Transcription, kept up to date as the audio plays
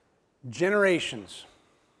Generations.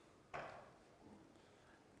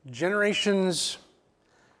 Generations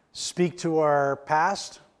speak to our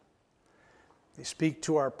past, they speak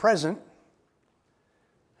to our present,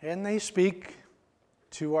 and they speak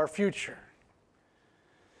to our future.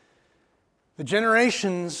 The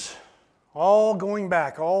generations all going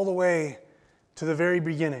back all the way to the very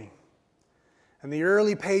beginning and the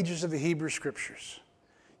early pages of the Hebrew Scriptures.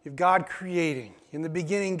 You have God creating. In the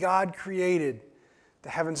beginning, God created the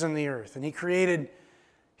heavens and the earth, and He created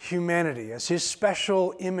humanity as His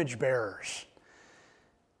special image bearers.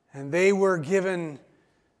 And they were given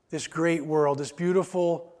this great world, this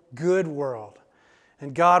beautiful, good world.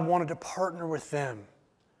 And God wanted to partner with them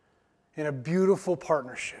in a beautiful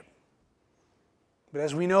partnership. But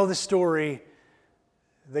as we know the story,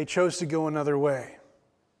 they chose to go another way.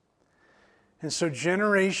 And so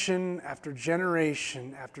generation after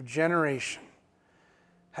generation after generation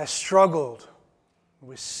has struggled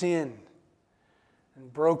with sin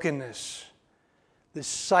and brokenness. This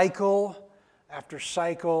cycle after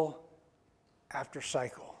cycle after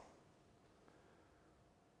cycle.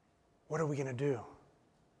 What are we going to do?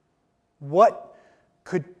 What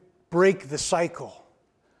could break the cycle?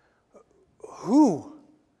 Who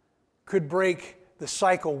could break the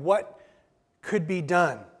cycle? What could be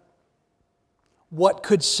done? What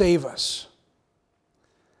could save us?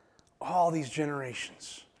 All these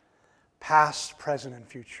generations, past, present, and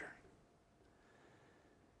future.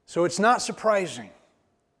 So it's not surprising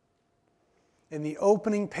in the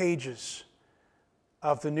opening pages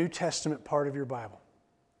of the New Testament part of your Bible,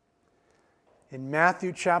 in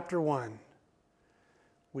Matthew chapter 1,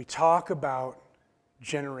 we talk about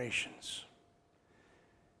generations.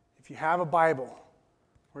 If you have a Bible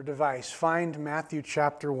or device, find Matthew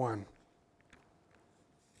chapter 1.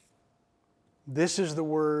 This is the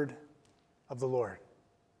word of the Lord.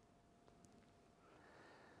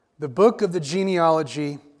 The book of the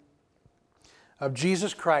genealogy of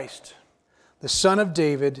Jesus Christ, the son of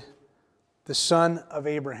David, the son of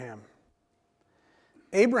Abraham.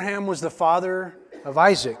 Abraham was the father of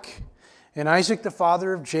Isaac, and Isaac the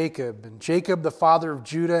father of Jacob, and Jacob the father of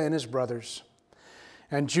Judah and his brothers,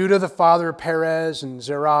 and Judah the father of Perez and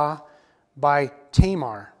Zerah by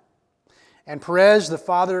Tamar, and Perez the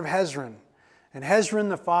father of Hezron, and Hezron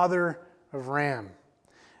the father of Ram,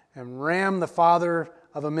 and Ram the father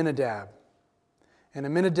of Amminadab, and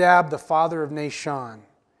Amminadab the father of Nahshon,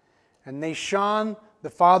 and Nahshon the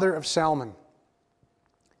father of Salmon,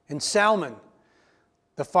 and Salmon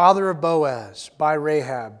the father of Boaz by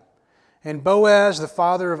Rahab, and Boaz the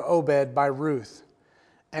father of Obed by Ruth,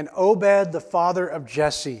 and Obed the father of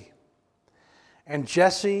Jesse, and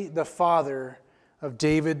Jesse the father of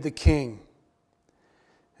David the king.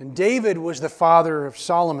 And David was the father of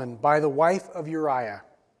Solomon by the wife of Uriah,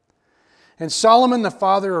 and Solomon the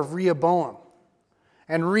father of Rehoboam,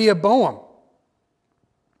 and Rehoboam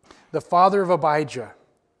the father of Abijah,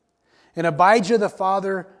 and Abijah the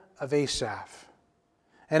father of Asaph,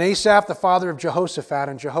 and Asaph the father of Jehoshaphat,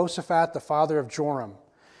 and Jehoshaphat the father of Joram,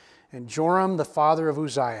 and Joram the father of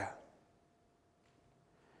Uzziah,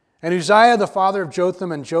 and Uzziah the father of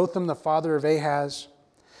Jotham, and Jotham the father of Ahaz,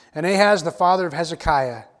 and Ahaz the father of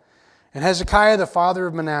Hezekiah, and Hezekiah the father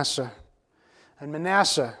of Manasseh, and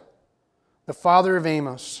Manasseh the father of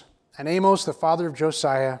Amos, and Amos the father of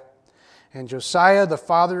Josiah, and Josiah the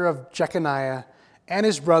father of Jeconiah and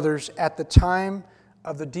his brothers at the time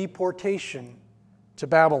of the deportation to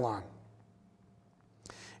Babylon.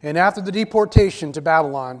 And after the deportation to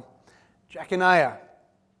Babylon, Jeconiah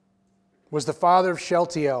was the father of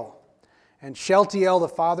Shealtiel, and Shealtiel the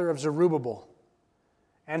father of Zerubbabel,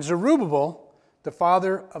 and Zerubbabel the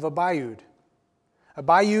father of Abiud,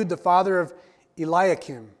 Abiud the father of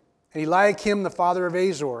Eliakim, and Eliakim the father of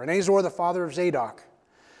Azor, and Azor the father of Zadok,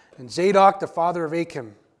 and Zadok the father of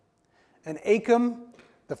Achim, and Achim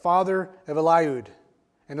the father of Eliud,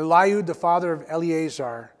 and Eliud the father of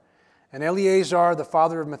Eleazar, and Eleazar the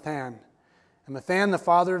father of Mathan, and Mathan the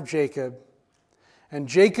father of Jacob, and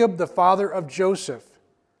Jacob the father of Joseph,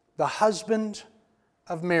 the husband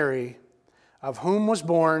of Mary, of whom was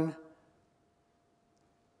born,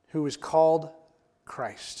 who is called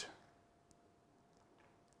Christ.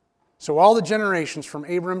 So all the generations from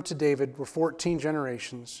Abram to David were 14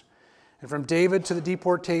 generations, and from David to the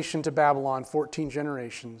deportation to Babylon, 14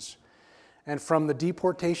 generations, and from the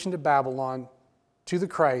deportation to Babylon to the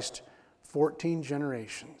Christ, 14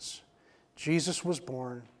 generations. Jesus was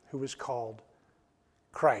born, who was called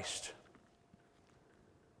Christ.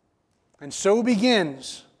 And so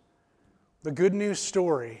begins the good news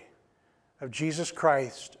story of Jesus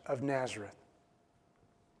Christ of Nazareth.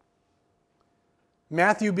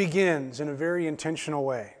 Matthew begins in a very intentional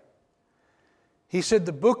way. He said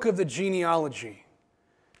the book of the genealogy.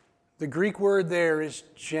 The Greek word there is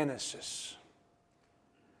Genesis.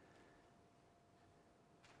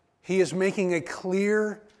 He is making a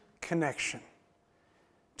clear connection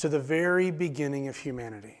to the very beginning of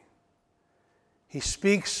humanity. He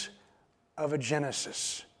speaks of a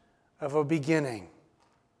Genesis, of a beginning.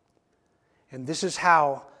 And this is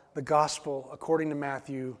how the gospel, according to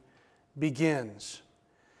Matthew, begins.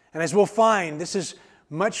 And as we'll find, this is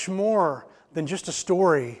much more than just a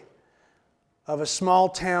story of a small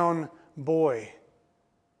town boy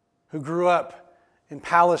who grew up in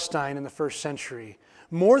Palestine in the first century.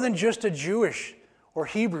 More than just a Jewish or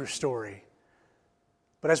Hebrew story.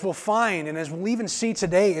 But as we'll find, and as we'll even see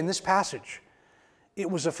today in this passage,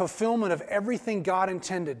 it was a fulfillment of everything God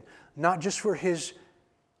intended, not just for His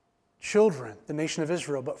children, the nation of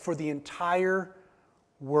Israel, but for the entire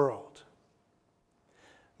world.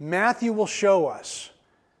 Matthew will show us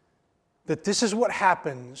that this is what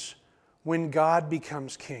happens when God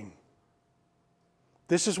becomes king.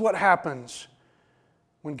 This is what happens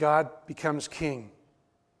when God becomes king.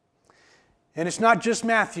 And it's not just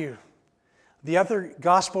Matthew. The other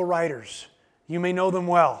gospel writers, you may know them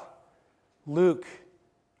well. Luke,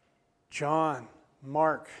 John,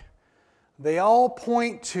 Mark. They all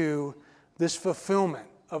point to this fulfillment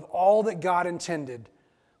of all that God intended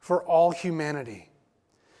for all humanity.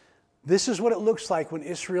 This is what it looks like when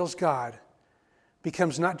Israel's God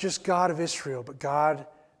becomes not just God of Israel, but God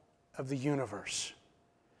of the universe.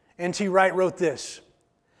 N.T. Wright wrote this: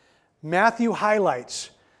 Matthew highlights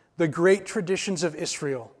the great traditions of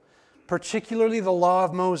Israel, particularly the law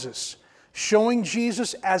of Moses, showing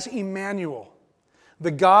Jesus as Emmanuel,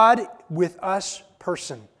 the God with us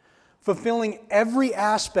person, fulfilling every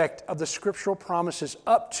aspect of the scriptural promises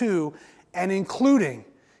up to and including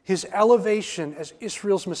His elevation as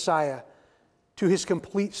Israel's Messiah to His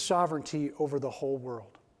complete sovereignty over the whole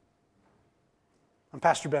world. I'm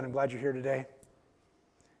Pastor Ben. I'm glad you're here today.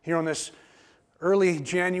 Here on this early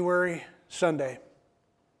January Sunday,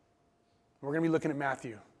 we're going to be looking at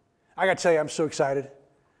Matthew. I got to tell you, I'm so excited.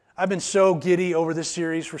 I've been so giddy over this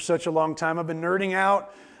series for such a long time. I've been nerding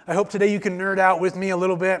out. I hope today you can nerd out with me a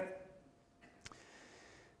little bit.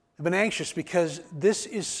 I've been anxious because this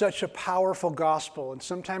is such a powerful gospel, and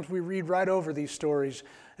sometimes we read right over these stories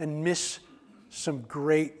and miss some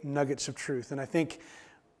great nuggets of truth. And I think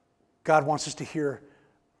God wants us to hear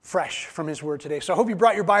fresh from His Word today. So I hope you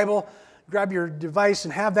brought your Bible, grab your device,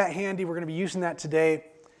 and have that handy. We're going to be using that today.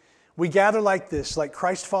 We gather like this, like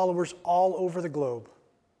Christ followers all over the globe,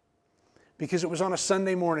 because it was on a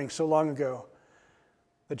Sunday morning so long ago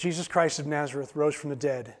that Jesus Christ of Nazareth rose from the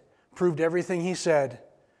dead, proved everything He said,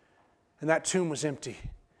 and that tomb was empty,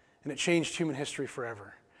 and it changed human history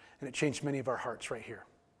forever, and it changed many of our hearts right here.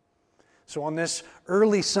 So on this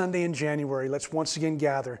early Sunday in January, let's once again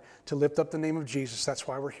gather to lift up the name of Jesus. That's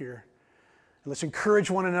why we're here. And let's encourage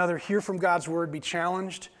one another, hear from God's Word, be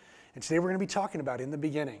challenged, and today we're going to be talking about in the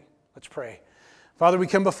beginning. Let's pray. Father, we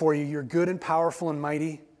come before you. You're good and powerful and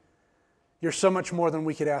mighty. You're so much more than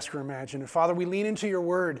we could ask or imagine. And Father, we lean into your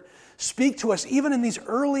word. Speak to us, even in these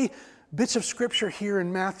early bits of scripture here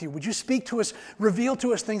in Matthew. Would you speak to us, reveal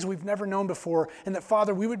to us things we've never known before, and that,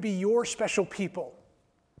 Father, we would be your special people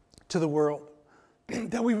to the world,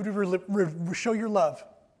 that we would show your love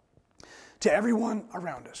to everyone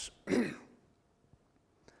around us.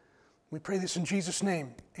 We pray this in Jesus'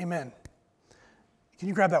 name. Amen. Can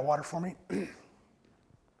you grab that water for me?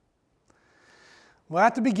 Well,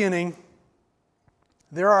 at the beginning,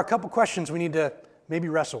 there are a couple questions we need to maybe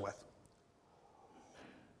wrestle with.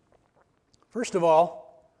 First of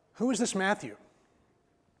all, who is this Matthew?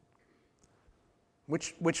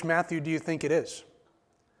 Which Matthew do you think it is?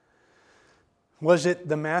 Was it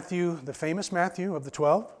the famous Matthew of the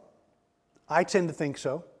 12? I tend to think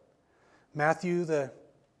so. Matthew, the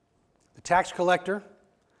tax collector,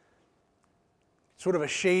 sort of a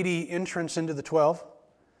shady entrance into the 12,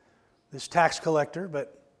 this tax collector.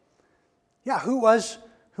 But yeah, who was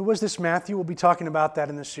this Matthew? We'll be talking about that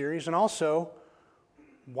in this series. And also,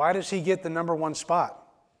 why does he get the number one spot?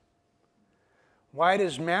 Why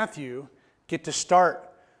does Matthew get to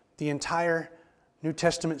start the entire New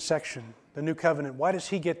Testament section, the New Covenant? Why does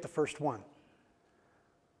he get the first one?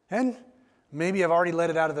 And maybe I've already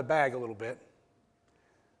let it out of the bag a little bit,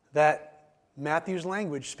 that Matthew's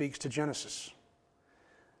language speaks to Genesis.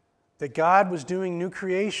 That God was doing new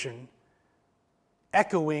creation,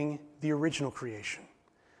 echoing the original creation.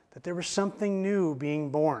 That there was something new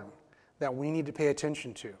being born that we need to pay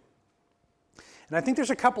attention to. And I think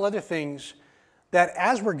there's a couple other things that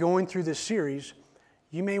as we're going through this series,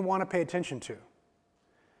 you may want to pay attention to. And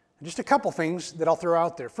just a couple things that I'll throw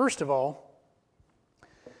out there. First of all,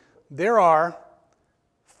 there are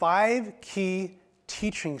 5 key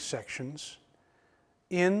teaching sections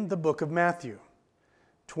in the book of Matthew.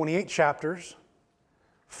 28 chapters,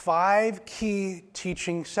 5 key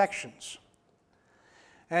teaching sections.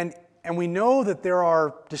 And we know that there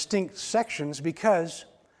are distinct sections because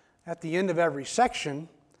at the end of every section,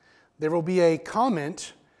 there will be a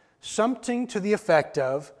comment, something to the effect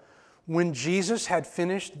of, when Jesus had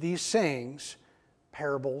finished these sayings,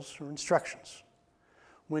 parables or instructions.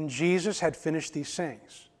 When Jesus had finished these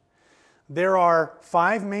sayings. There are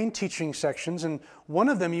 5 main teaching sections, and one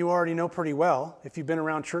of them you already know pretty well, if you've been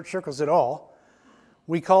around church circles at all.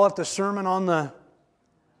 We call it the Sermon on the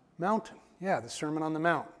Mountain. Yeah, the Sermon on the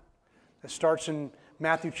Mount. That starts in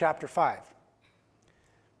Matthew chapter 5.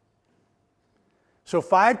 So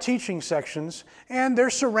 5 teaching sections, and they're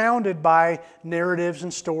surrounded by narratives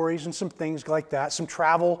and stories and some things like that, some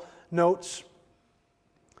travel notes.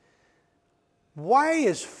 Why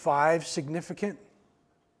is 5 significant?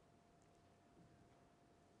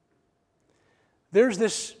 There's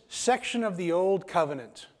this section of the Old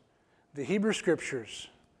Covenant, the Hebrew Scriptures,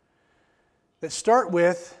 that start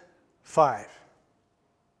with 5.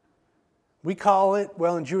 We call it,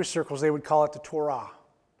 well, in Jewish circles, they would call it the Torah.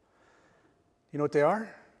 You know what they are?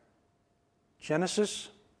 Genesis,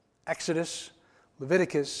 Exodus,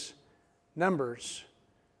 Leviticus, Numbers,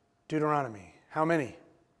 Deuteronomy. How many?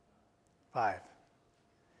 5.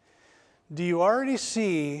 Do you already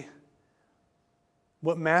see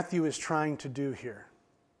what Matthew is trying to do here?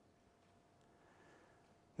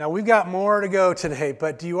 Now, we've got more to go today,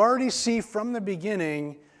 but do you already see from the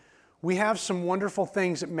beginning we have some wonderful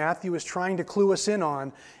things that Matthew is trying to clue us in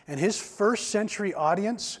on, and his first century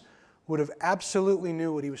audience would have absolutely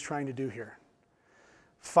knew what he was trying to do here.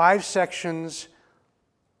 5 sections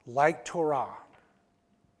like Torah.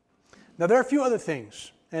 Now, there are a few other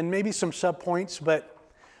things, and maybe some subpoints, but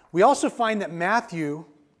we also find that Matthew,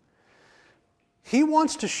 he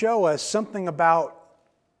wants to show us something about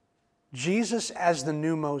Jesus as the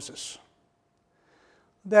new Moses.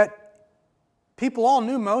 That people all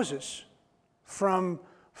knew Moses from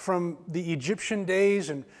the Egyptian days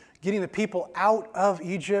and getting the people out of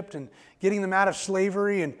Egypt and getting them out of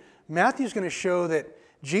slavery. And Matthew's going to show that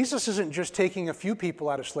Jesus isn't just taking a few people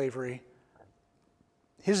out of slavery.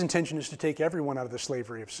 His intention is to take everyone out of the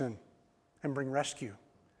slavery of sin and bring rescue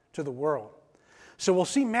to the world. So we'll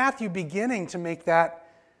see Matthew beginning to make that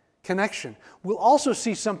connection. We'll also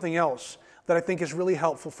see something else that I think is really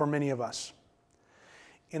helpful for many of us.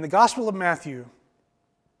 In the Gospel of Matthew,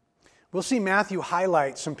 we'll see Matthew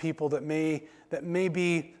highlight some people that may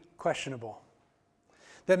be questionable,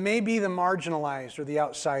 that may be the marginalized or the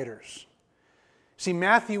outsiders. See,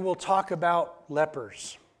 Matthew will talk about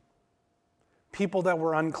lepers, people that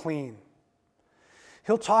were unclean.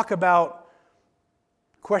 He'll talk about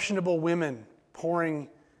questionable women pouring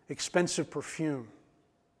expensive perfume.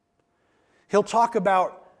 He'll talk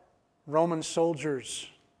about Roman soldiers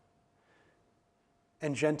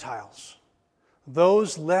and Gentiles,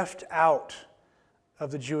 those left out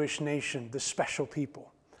of the Jewish nation, the special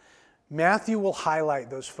people. Matthew will highlight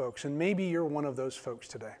those folks, and maybe you're one of those folks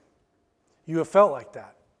today. You have felt like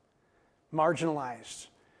that, marginalized.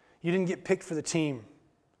 You didn't get picked for the team.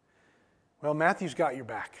 Well, Matthew's got your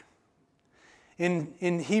back.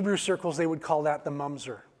 In Hebrew circles, they would call that the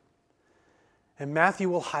mumser. And Matthew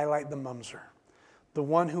will highlight the mumser, the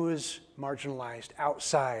one who is marginalized,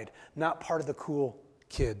 outside, not part of the cool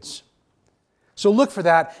kids. So look for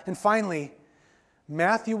that. And finally,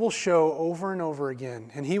 Matthew will show over and over again,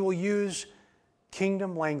 and he will use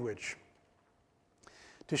kingdom language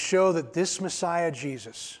to show that this Messiah,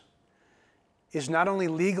 Jesus, is not only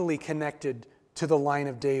legally connected to the line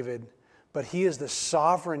of David, but he is the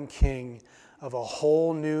sovereign king of a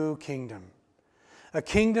whole new kingdom. A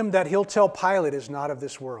kingdom that he'll tell Pilate is not of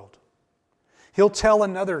this world. He'll tell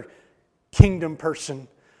another kingdom person,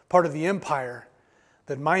 part of the empire,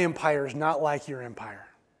 that my empire is not like your empire.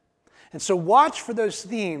 And so watch for those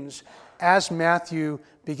themes as Matthew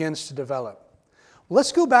begins to develop.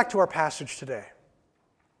 Let's go back to our passage today.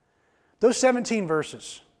 Those 17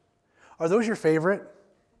 verses, are those your favorite?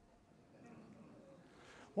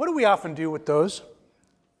 What do we often do with those?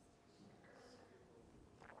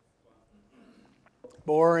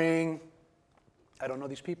 Boring. I don't know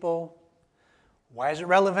these people. Why is it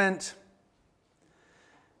relevant?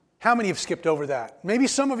 How many have skipped over that? Maybe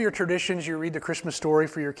some of your traditions, you read the Christmas story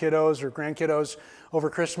for your kiddos or grandkiddos over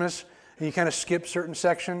Christmas, and you kind of skip certain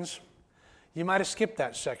sections. You might have skipped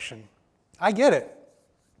that section. I get it.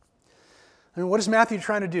 I mean, what is Matthew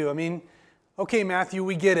trying to do? I mean, okay, Matthew,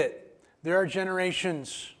 we get it. There are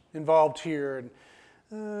generations involved here. And,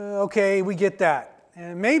 okay, we get that.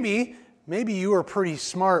 And maybe you were pretty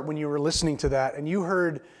smart when you were listening to that and you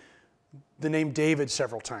heard the name David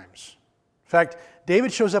several times. In fact,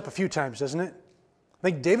 David shows up a few times, doesn't it? I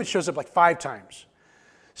think David shows up like 5 times.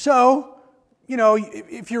 So,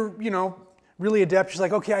 if you're, really adept, you're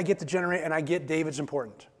like, okay, I get the generate and I get David's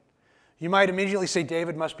important. You might immediately say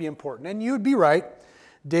David must be important. And you would be right.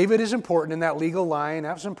 David is important in that legal line.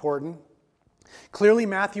 That was important. Clearly,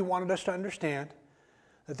 Matthew wanted us to understand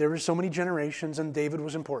that there were so many generations and David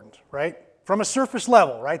was important, right? From a surface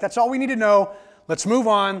level, right? That's all we need to know. Let's move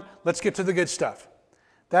on. Let's get to the good stuff.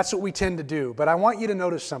 That's what we tend to do. But I want you to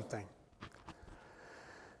notice something.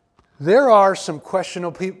 There are some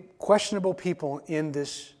questionable people in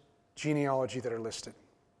this genealogy that are listed,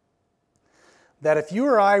 that if you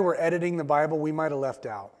or I were editing the Bible, we might have left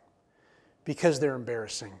out because they're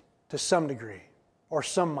embarrassing to some degree, or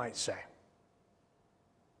some might say.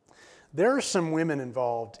 There are some women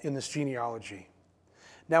involved in this genealogy.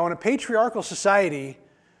 Now, in a patriarchal society,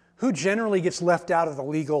 who generally gets left out of the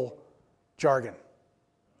legal jargon?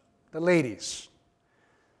 The ladies.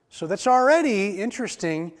 So that's already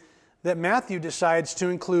interesting that Matthew decides to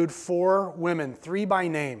include 4 women, 3 by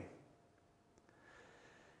name.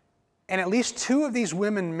 And at least 2 of these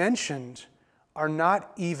women mentioned are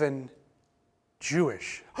not even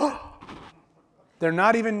Jewish. They're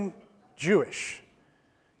not even Jewish.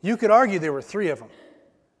 You could argue there were 3 of them.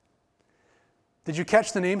 Did you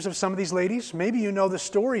catch the names of some of these ladies? Maybe you know the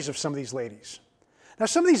stories of some of these ladies. Now,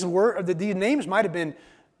 some of these names might have been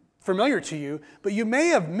familiar to you, but you may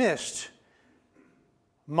have missed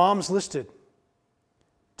moms listed: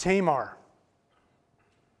 Tamar,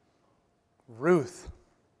 Ruth,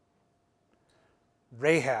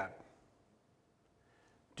 Rahab.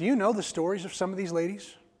 Do you know the stories of some of these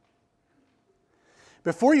ladies?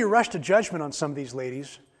 Before you rush to judgment on some of these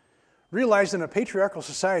ladies, realize in a patriarchal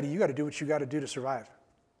society, you got to do what you got to do to survive.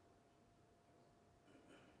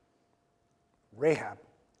 Rahab,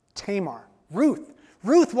 Tamar, Ruth.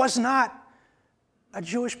 Ruth was not a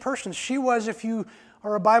Jewish person. She was, if you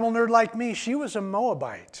are a Bible nerd like me, she was a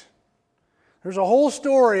Moabite. There's a whole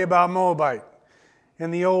story about Moabite in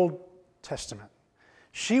the Old Testament.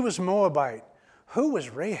 She was Moabite. Who was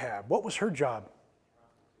Rahab? What was her job?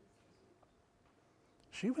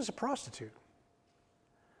 She was a prostitute.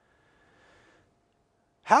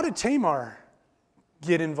 How did Tamar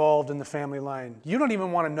get involved in the family line? You don't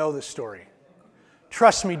even want to know this story.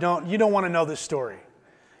 Trust me, you don't want to know this story.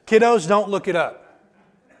 Kiddos, don't look it up.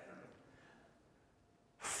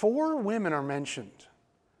 4 women are mentioned.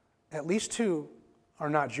 At least 2 are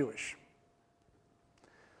not Jewish.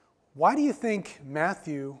 Why do you think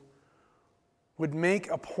Matthew would make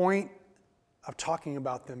a point of talking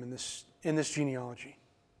about them in this genealogy?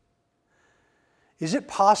 Is it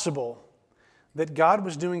possible that God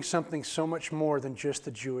was doing something so much more than just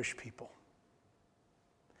the Jewish people?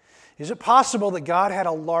 Is it possible that God had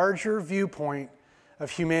a larger viewpoint of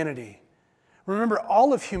humanity? Remember,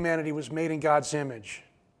 all of humanity was made in God's image.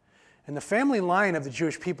 And the family line of the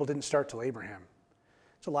Jewish people didn't start till Abraham.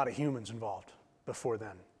 There's a lot of humans involved before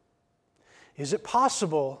then. Is it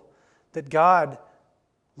possible that God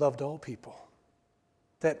loved all people?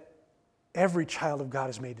 That every child of God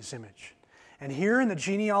is made in His image? And here in the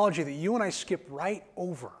genealogy that you and I skip right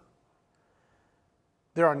over,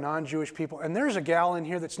 there are non-Jewish people. And there's a gal in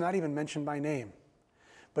here that's not even mentioned by name.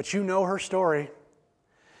 But you know her story.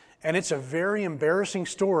 And it's a very embarrassing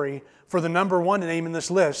story for the number 1 name in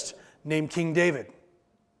this list, named King David.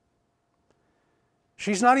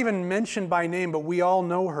 She's not even mentioned by name, but we all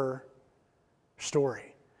know her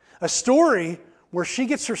story. A story where she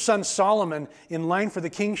gets her son Solomon in line for the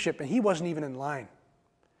kingship, and he wasn't even in line.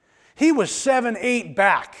 He was 7, 8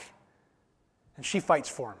 back, and she fights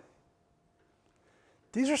for him.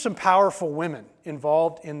 These are some powerful women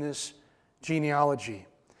involved in this genealogy,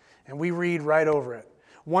 and we read right over it.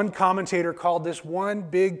 One commentator called this one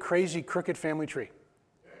big, crazy, crooked family tree.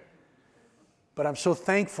 But I'm so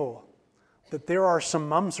thankful that there are some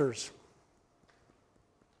mumsers.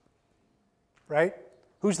 Right?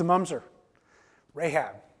 Who's the mumser?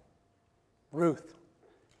 Rahab, Ruth,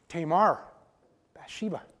 Tamar,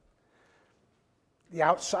 Bathsheba. The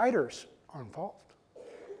outsiders are involved.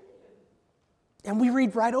 And we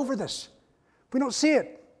read right over this. We don't see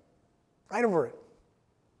it. Right over it.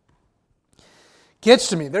 Gets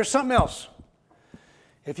to me. There's something else.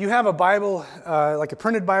 If you have a Bible, like a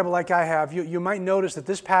printed Bible like I have, you might notice that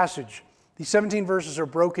this passage, these 17 verses are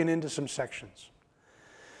broken into some sections.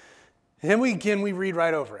 And then we read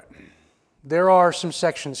right over it. There are some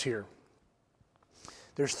sections here.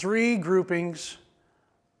 There's 3 groupings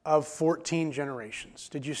of 14 generations.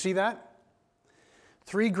 Did you see that?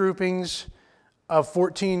 3 groupings of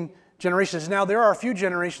 14 generations. Now, there are a few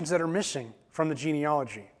generations that are missing from the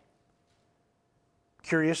genealogy.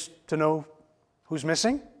 Curious to know who's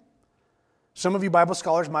missing? Some of you Bible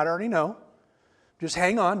scholars might already know. Just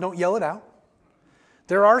hang on, don't yell it out.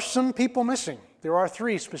 There are some people missing. There are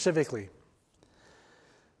 3 specifically.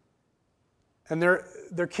 And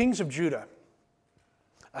they're kings of Judah: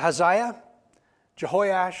 Ahaziah,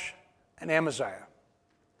 Jehoash, and Amaziah.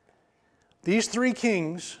 These 3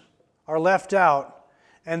 kings are left out,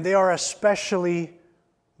 and they are especially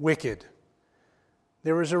wicked.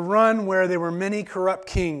 There was a run where there were many corrupt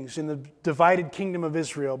kings in the divided kingdom of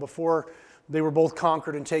Israel before they were both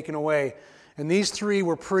conquered and taken away. And these 3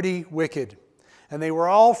 were pretty wicked. And they were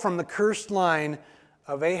all from the cursed line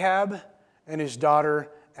of Ahab and his daughter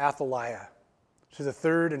Athaliah, to the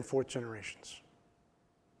 3rd and 4th generations.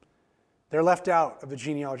 They're left out of the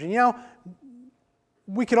genealogy. Now,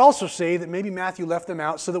 we could also say that maybe Matthew left them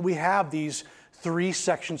out so that we have these 3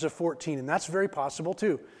 sections of 14, and that's very possible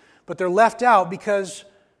too. But they're left out because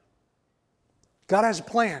God has a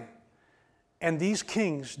plan, and these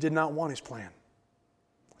kings did not want his plan.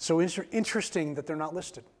 So it's interesting that they're not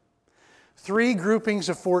listed. 3 groupings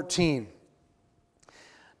of 14.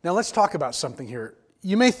 Now let's talk about something here.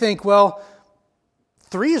 You may think, well,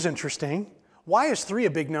 3 is interesting. Why is 3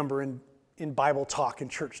 a big number in Bible talk and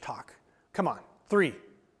church talk? Come on, 3.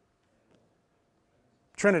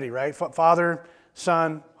 Trinity, right? Father,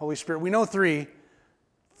 Son, Holy Spirit. We know 3.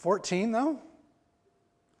 14, though?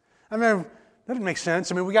 I mean, that doesn't make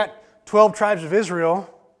sense. I mean, we got 12 tribes of Israel,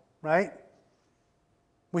 right?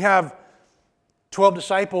 We have 12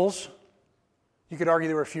 disciples. You could argue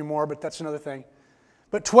there were a few more, but that's another thing.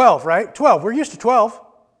 But 12, right? 12. We're used to 12.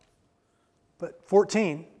 But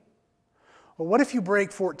 14. Well, what if you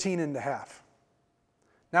break 14 into half?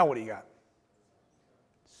 Now what do you got?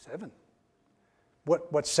 7.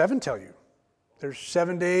 What's 7 tell you? There's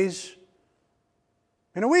 7 days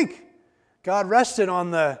in a week. God rested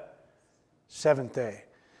on the 7th day.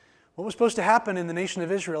 What was supposed to happen in the nation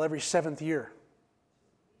of Israel every 7th year?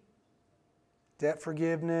 Debt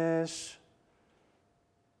forgiveness.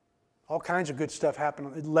 All kinds of good stuff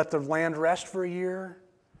happen. Let the land rest for a year.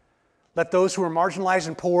 Let those who are marginalized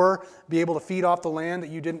and poor be able to feed off the land that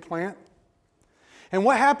you didn't plant. And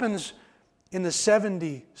what happens in the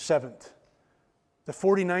 77th, the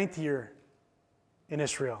 49th year in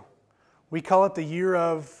Israel? We call it the year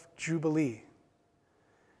of Jubilee.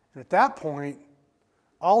 And at that point,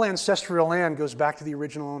 all ancestral land goes back to the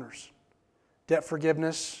original owners. Debt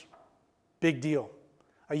forgiveness, big deal.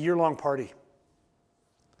 A year-long party.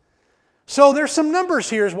 So there's some numbers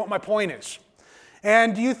here is what my point is.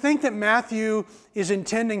 And do you think that Matthew is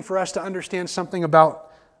intending for us to understand something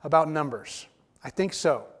about numbers? I think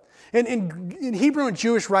so. In Hebrew and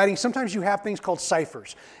Jewish writing, sometimes you have things called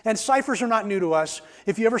ciphers. And ciphers are not new to us.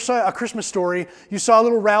 If you ever saw A Christmas Story, you saw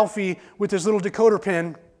little Ralphie with his little decoder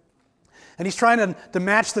pen, and he's trying to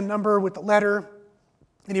match the number with the letter.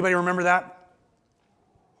 Anybody remember that?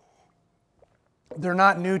 They're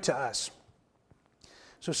not new to us.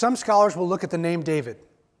 So some scholars will look at the name David.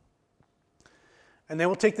 And they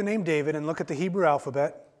will take the name David and look at the Hebrew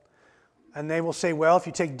alphabet. And they will say, well, if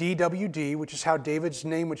you take DWD, which is how David's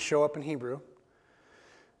name would show up in Hebrew,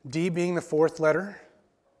 D being the 4th letter,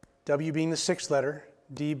 W being the 6th letter,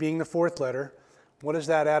 D being the 4th letter, what does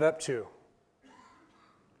that add up to?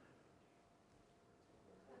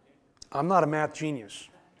 I'm not a math genius,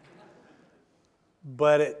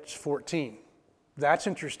 but it's 14. That's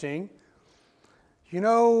interesting. You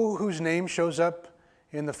know whose name shows up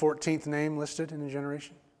in the 14th name listed in the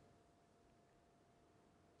generation?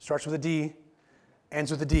 Starts with a D,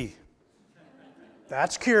 ends with a D.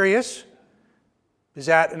 That's curious. Is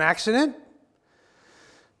that an accident?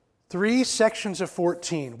 3 sections of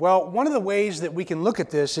 14. Well, one of the ways that we can look at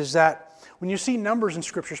this is that when you see numbers in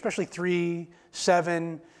Scripture, especially 3,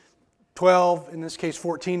 7, 12, in this case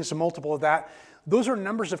 14 is a multiple of that, those are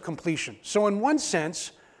numbers of completion. So in one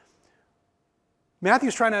sense,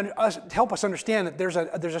 Matthew's trying to help us understand that there's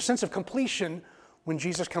a sense of completion when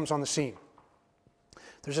Jesus comes on the scene.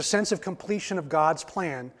 There's a sense of completion of God's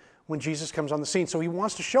plan when Jesus comes on the scene. So he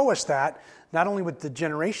wants to show us that, not only with the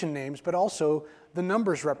generation names, but also the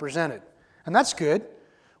numbers represented. And that's good.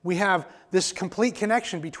 We have this complete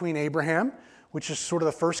connection between Abraham, which is sort of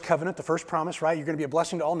the first covenant, the first promise, right? You're going to be a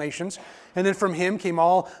blessing to all nations. And then from him came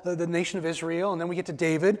all the nation of Israel. And then we get to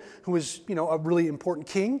David, who was, a really important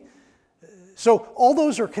king. So all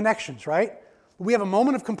those are connections, right? We have a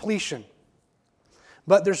moment of completion.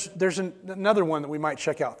 But there's another one that we might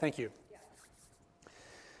check out. Thank you.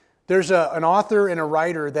 There's an author and a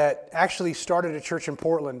writer that actually started a church in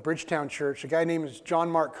Portland, Bridgetown Church. A guy named John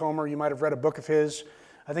Mark Comer. You might have read a book of his.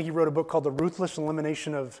 I think he wrote a book called The Ruthless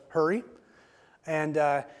Elimination of Hurry. And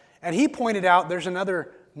he pointed out there's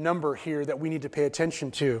another number here that we need to pay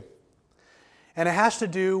attention to. And it has to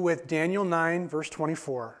do with Daniel 9, verse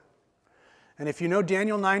 24. And if you know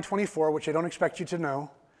Daniel 9:24, which I don't expect you to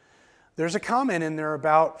know, there's a comment in there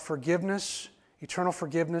about forgiveness, eternal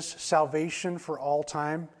forgiveness, salvation for all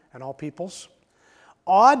time and all peoples.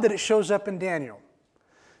 Odd that it shows up in Daniel.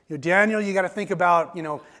 Daniel, you got to think about,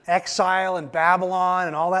 exile and Babylon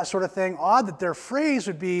and all that sort of thing. Odd that their phrase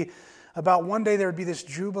would be about one day there would be this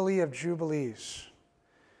jubilee of jubilees.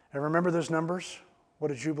 And remember those numbers?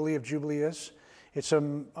 What a jubilee of jubilee is? It's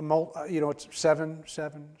it's 7,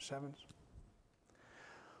 7, 7.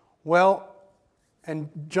 Well, and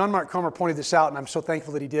John Mark Comer pointed this out, and I'm so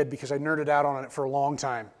thankful that he did because I nerded out on it for a long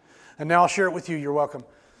time. And now I'll share it with you. You're welcome.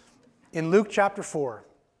 In Luke chapter 4,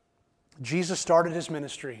 Jesus started his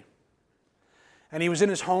ministry, and he was in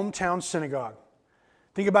his hometown synagogue.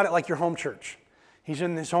 Think about it like your home church. He's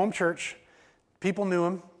in his home church. People knew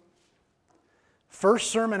him.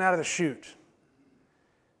 First sermon out of the chute.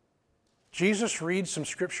 Jesus reads some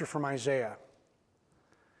scripture from Isaiah.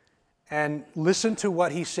 And listen to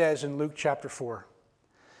what he says in Luke chapter 4.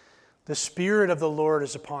 The Spirit of the Lord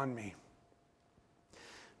is upon me,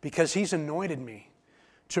 because he's anointed me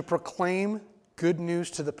to proclaim good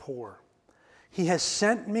news to the poor. He has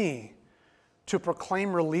sent me to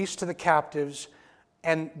proclaim release to the captives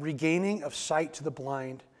and regaining of sight to the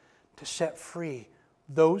blind, to set free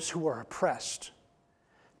those who are oppressed,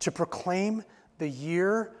 to proclaim the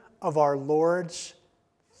year of our Lord's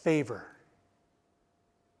favor.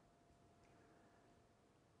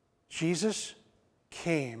 Jesus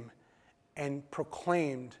came and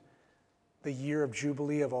proclaimed the year of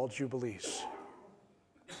Jubilee of all Jubilees.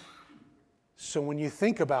 So when you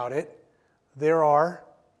think about it, there are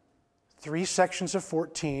 3 sections of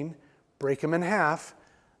 14, break them in half,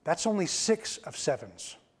 that's only 6 of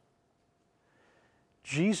 7s.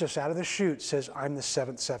 Jesus, out of the chute, says, I'm the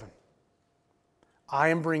 7th 7. I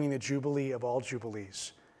am bringing the Jubilee of all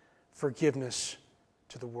Jubilees, forgiveness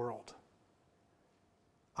to the world.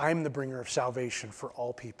 I'm the bringer of salvation for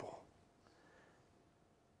all people.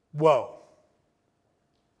 Whoa.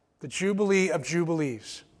 The Jubilee of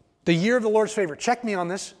Jubilees. The year of the Lord's favor. Check me on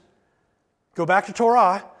this. Go back to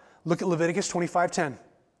Torah. Look at Leviticus 25:10.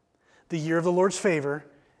 The year of the Lord's favor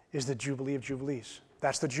is the Jubilee of Jubilees.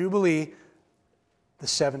 That's the Jubilee, the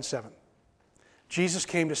 7-7. Jesus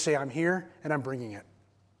came to say, I'm here and I'm bringing it.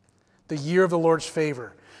 The year of the Lord's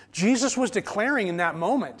favor. Jesus was declaring in that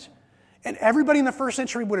moment, and everybody in the first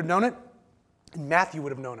century would have known it, and Matthew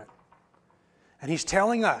would have known it. And he's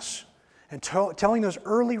telling us, and telling those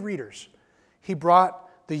early readers, he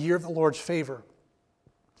brought the year of the Lord's favor,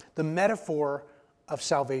 the metaphor of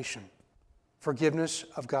salvation, forgiveness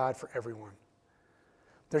of God for everyone.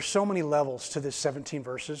 There's so many levels to this 17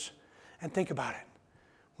 verses, and think about it.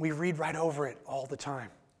 We read right over it all the time.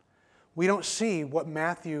 We don't see what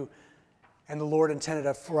Matthew and the Lord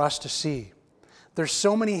intended for us to see. There's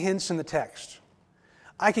so many hints in the text.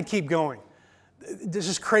 I could keep going. This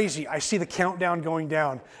is crazy. I see the countdown going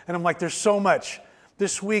down, and I'm like, there's so much.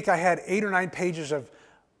 This week I had 8 or 9 pages of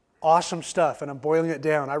awesome stuff, and I'm boiling it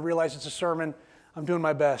down. I realize it's a sermon. I'm doing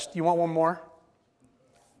my best. You want one more?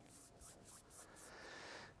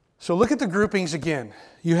 So look at the groupings again.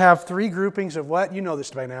 You have 3 groupings of what? You know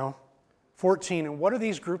this by now. 14. And what are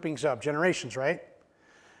these groupings of? Generations, right?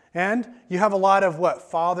 And you have a lot of what?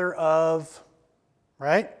 Father of,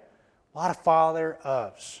 right? A lot of father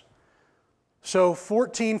ofs. So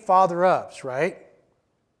 14 father ofs, right?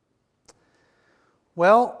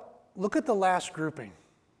 Well, look at the last grouping.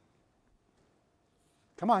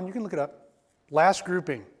 Come on, you can look it up. Last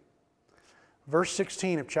grouping. Verse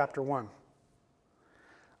 16 of chapter 1.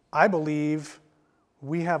 I believe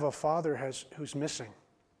we have a father who's missing.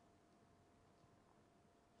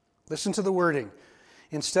 Listen to the wording.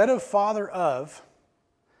 Instead of father of,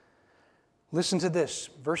 listen to this.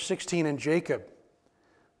 Verse 16, and Jacob,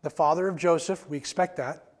 the father of Joseph, we expect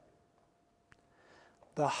that.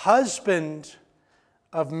 The husband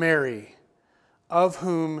of Mary, of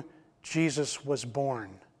whom Jesus was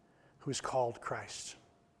born, who's called Christ.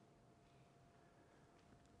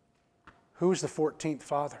 Who is the 14th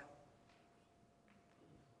father?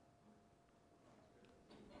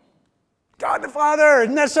 God the Father!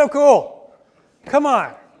 Isn't that so cool? Come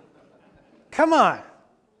on. Come on.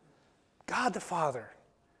 God the Father.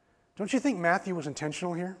 Don't you think Matthew was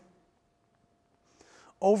intentional here?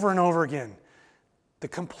 Over and over again. The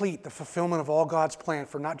fulfillment of all God's plan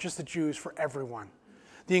for not just the Jews, for everyone.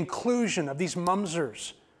 the inclusion of these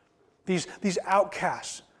mumsers, these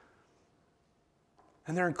outcasts.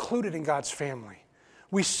 And they're included in God's family.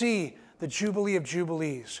 We see the Jubilee of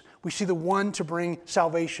Jubilees. We see the one to bring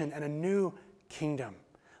salvation and a new kingdom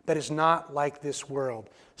that is not like this world.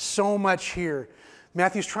 So much here.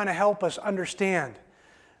 Matthew's trying to help us understand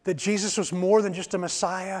that Jesus was more than just a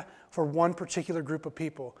Messiah for one particular group of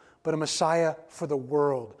people, but a Messiah for the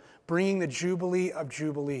world, bringing the Jubilee of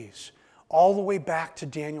Jubilees all the way back to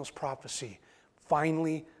Daniel's prophecy,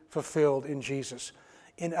 finally fulfilled in Jesus.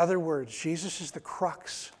 In other words, Jesus is the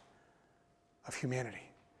crux of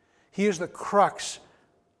humanity. He is the crux,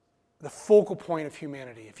 the focal point of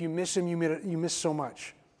humanity. If you miss him, you miss so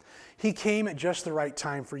much. He came at just the right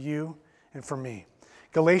time for you and for me.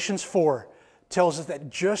 Galatians 4 tells us that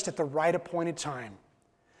just at the right appointed time,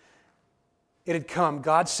 it had come.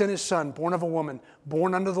 God sent his Son, born of a woman,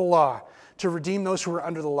 born under the law, to redeem those who were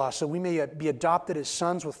under the law, so we may be adopted as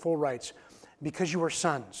sons with full rights. Because you are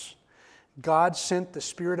sons, God sent the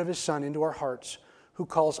Spirit of his Son into our hearts, who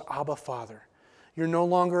calls Abba, Father. You're no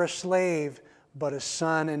longer a slave, but a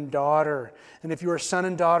son and daughter. And if you are a son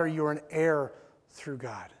and daughter, you are an heir through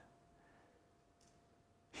God.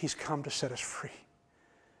 He's come to set us free.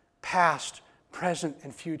 Past, present,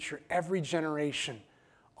 and future, every generation,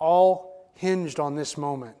 all hinged on this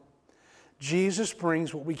moment. Jesus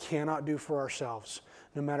brings what we cannot do for ourselves,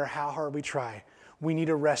 no matter how hard we try. We need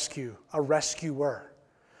a rescue, a rescuer.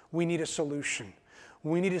 We need a solution.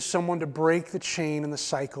 We needed someone to break the chain and the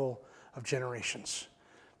cycle of generations.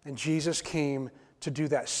 And Jesus came to do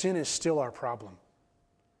that. Sin is still our problem.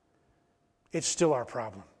 It's still our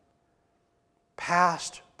problem.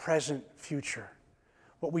 Past, present, future.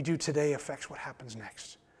 What we do today affects what happens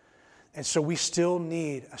next. And so we still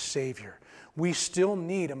need a Savior. We still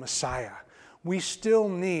need a Messiah. We still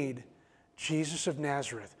need Jesus of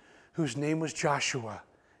Nazareth, whose name was Joshua.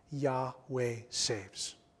 Yahweh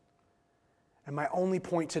saves. And my only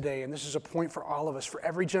point today, and this is a point for all of us, for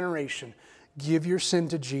every generation, give your sin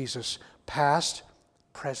to Jesus, past,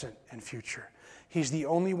 present, and future. He's the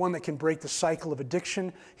only one that can break the cycle of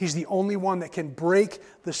addiction. He's the only one that can break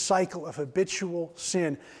the cycle of habitual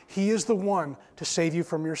sin. He is the one to save you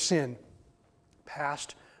from your sin,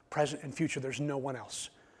 past, present, and future. There's no one else.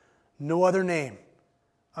 No other name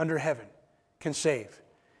under heaven can save.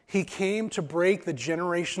 He came to break the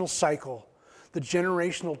generational cycle, the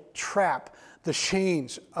generational trap, the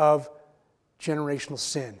chains of generational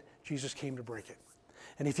sin. Jesus came to break it.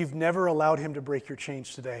 And if you've never allowed him to break your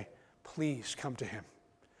chains today, please come to him.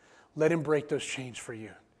 Let him break those chains for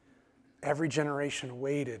you. Every generation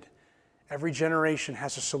waited. Every generation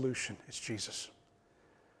has a solution. It's Jesus.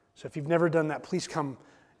 So if you've never done that, please come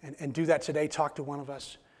and do that today. Talk to one of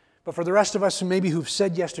us. But for the rest of us who maybe who've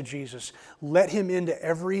said yes to Jesus, let him into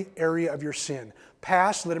every area of your sin.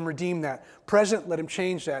 Past, let him redeem that. Present, let him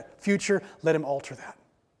change that. Future, let him alter that.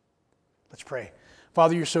 Let's pray.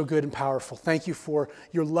 Father, you're so good and powerful. Thank you for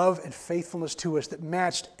your love and faithfulness to us that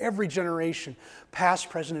matched every generation,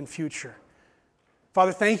 past, present, and future.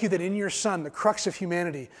 Father, thank you that in your Son, the crux of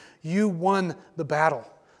humanity, you won the battle.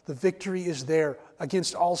 The victory is there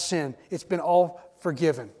against all sin. It's been all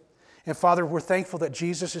forgiven. And Father, we're thankful that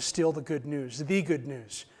Jesus is still the good news, the good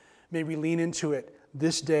news. May we lean into it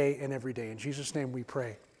this day and every day. In Jesus' name we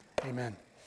pray. Amen.